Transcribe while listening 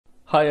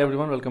Hi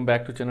everyone, welcome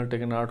back to channel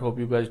Tech and Art. Hope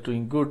you guys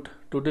doing good.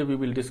 Today we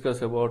will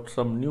discuss about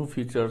some new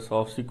features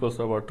of SQL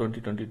Server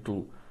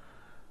 2022.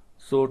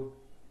 So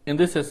in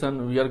this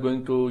session we are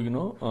going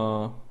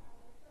to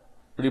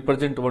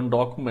represent one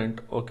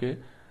document. Okay,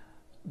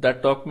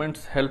 that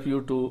documents help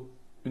you to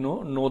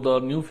know the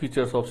new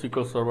features of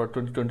SQL Server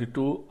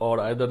 2022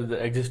 or either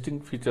the existing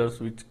features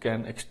which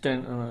can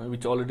extend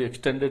which already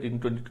extended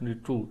in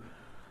 2022.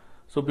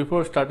 So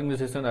before starting the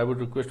session, I would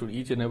request to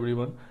each and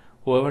everyone,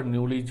 whoever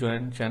newly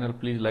joined channel,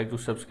 please like to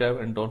subscribe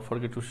and don't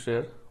forget to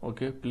share.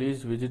 Okay,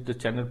 please visit the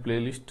channel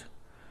playlist,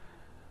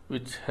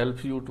 which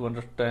helps you to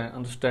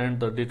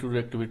understand the day-to-day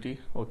activity.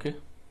 Okay,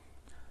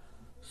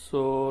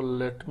 so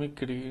let me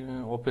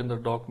open the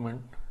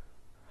document.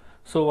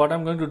 So what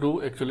I'm going to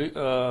do actually,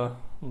 there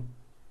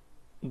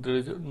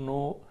is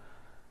no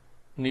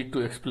need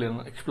to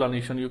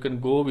explanation. You can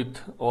go with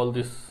all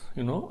this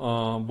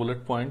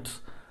bullet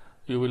points.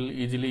 You will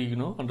easily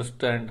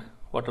understand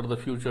what are the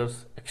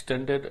features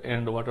extended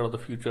and what are the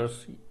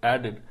features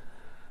added.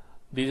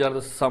 These are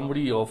the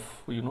summary of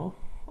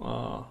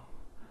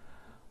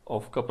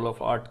of couple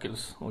of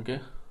articles.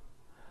 Okay,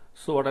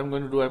 so what I'm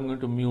going to do, I'm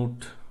going to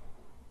mute.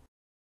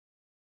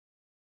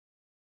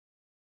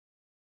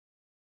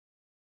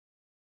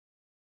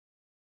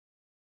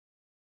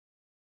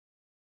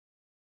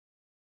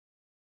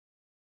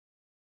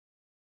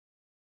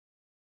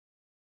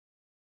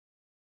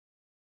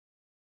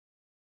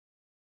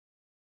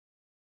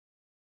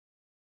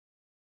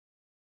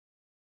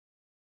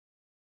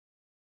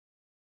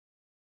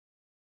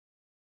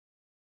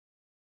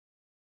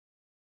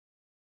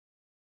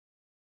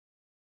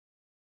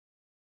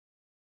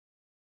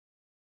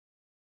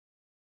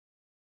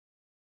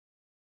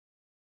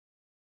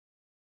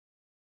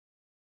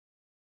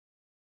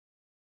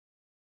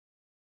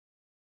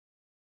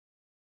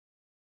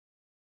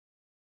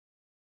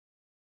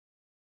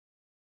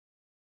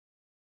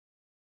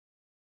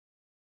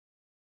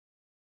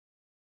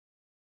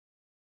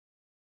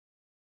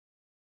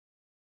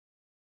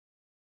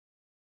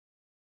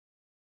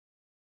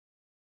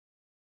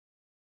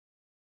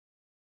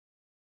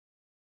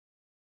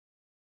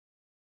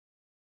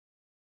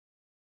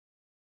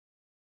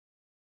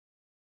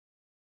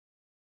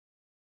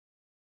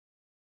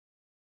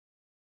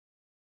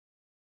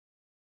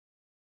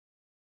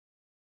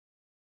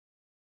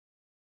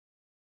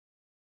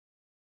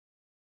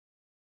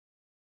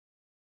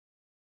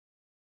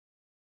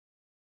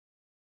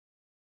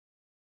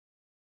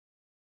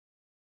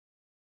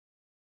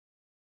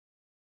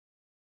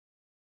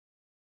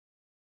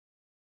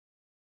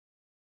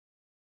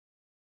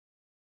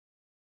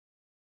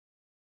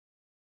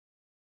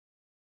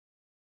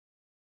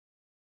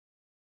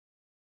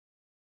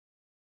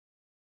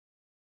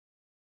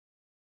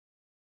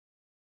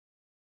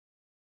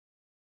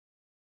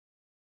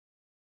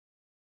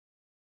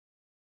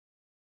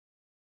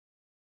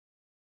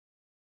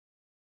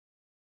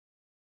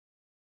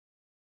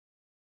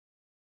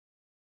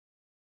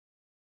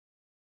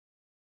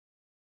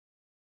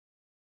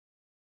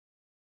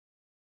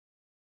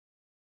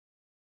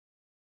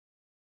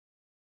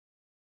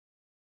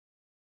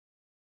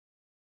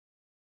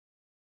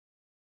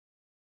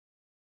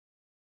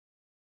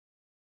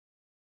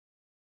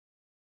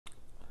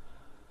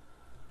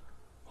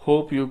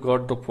 Hope you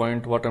got the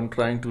point what I'm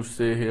trying to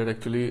say here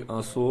actually.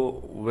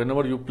 So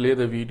whenever you play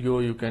the video,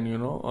 you can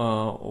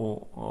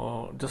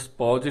just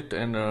pause it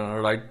and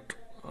write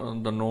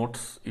the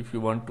notes if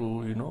you want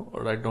to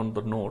write down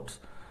the notes.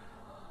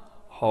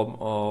 How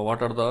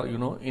what are the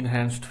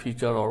enhanced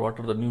feature or what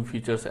are the new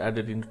features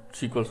added in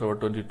SQL Server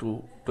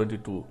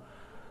 2022.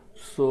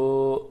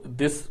 So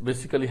this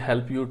basically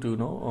help you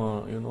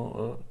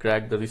to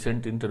crack the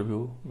recent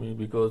interview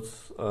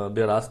because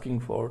they're asking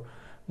for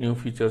new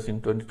features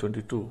in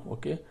 2022.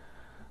 Okay,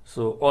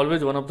 so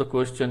always one of the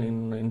question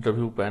in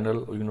interview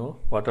panel,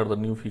 what are the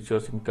new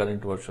features in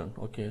current version.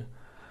 Okay,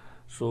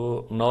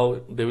 so now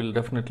they will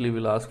definitely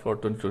will ask for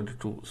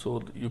 2022, so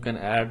you can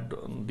add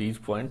these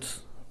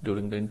points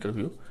during the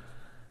interview,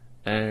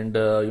 and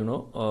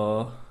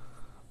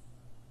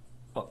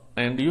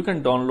and you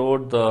can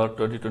download the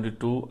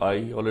 2022.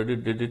 I already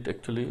did it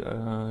actually.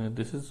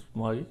 This is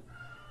my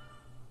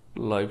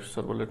live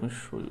server. Let me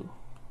show you.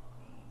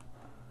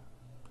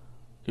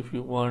 If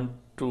you want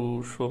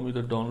to show me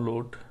the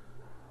download,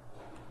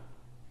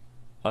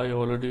 I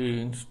already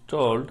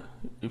installed.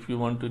 If you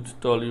want to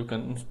install, you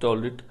can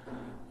install it.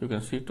 You can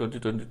see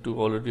 2022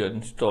 already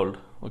installed.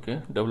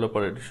 Okay,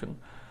 developer edition.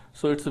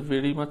 So it's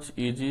very much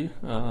easy.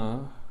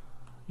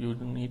 You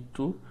need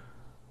to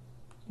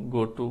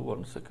go to,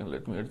 one second,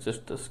 let me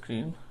adjust the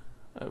screen.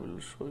 I will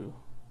show you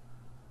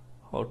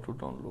how to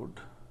download.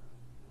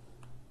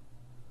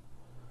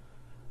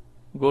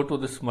 Go to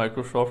this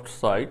Microsoft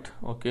site.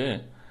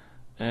 Okay,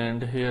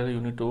 and here you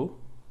need to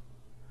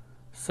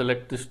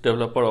select this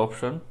developer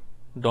option,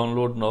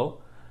 download now.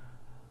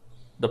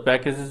 The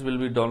packages will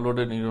be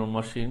downloaded in your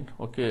machine.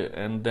 Okay,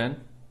 and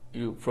then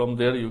from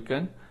there you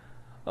can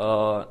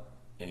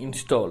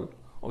install.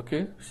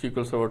 Okay,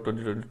 SQL Server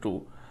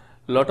 2022.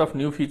 Lot of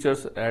new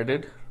features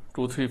added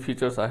 2-3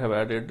 features I have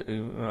added.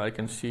 I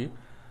can see,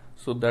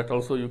 so that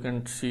also you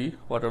can see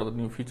what are the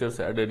new features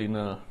added in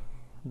a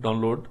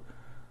download.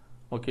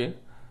 Okay,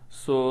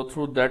 so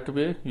through that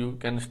way you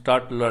can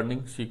start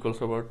learning SQL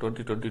Server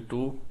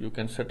 2022. You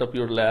can set up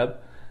your lab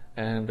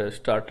and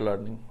start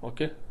learning.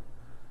 Okay,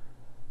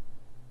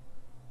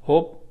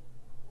 hope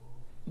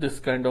this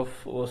kind of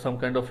some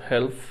kind of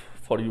help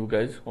for you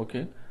guys.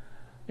 Okay,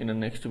 in the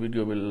next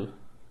video we'll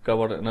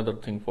cover another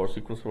thing for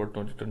SQL Server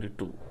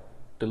 2022.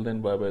 Till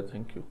then, bye bye,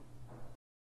 thank you.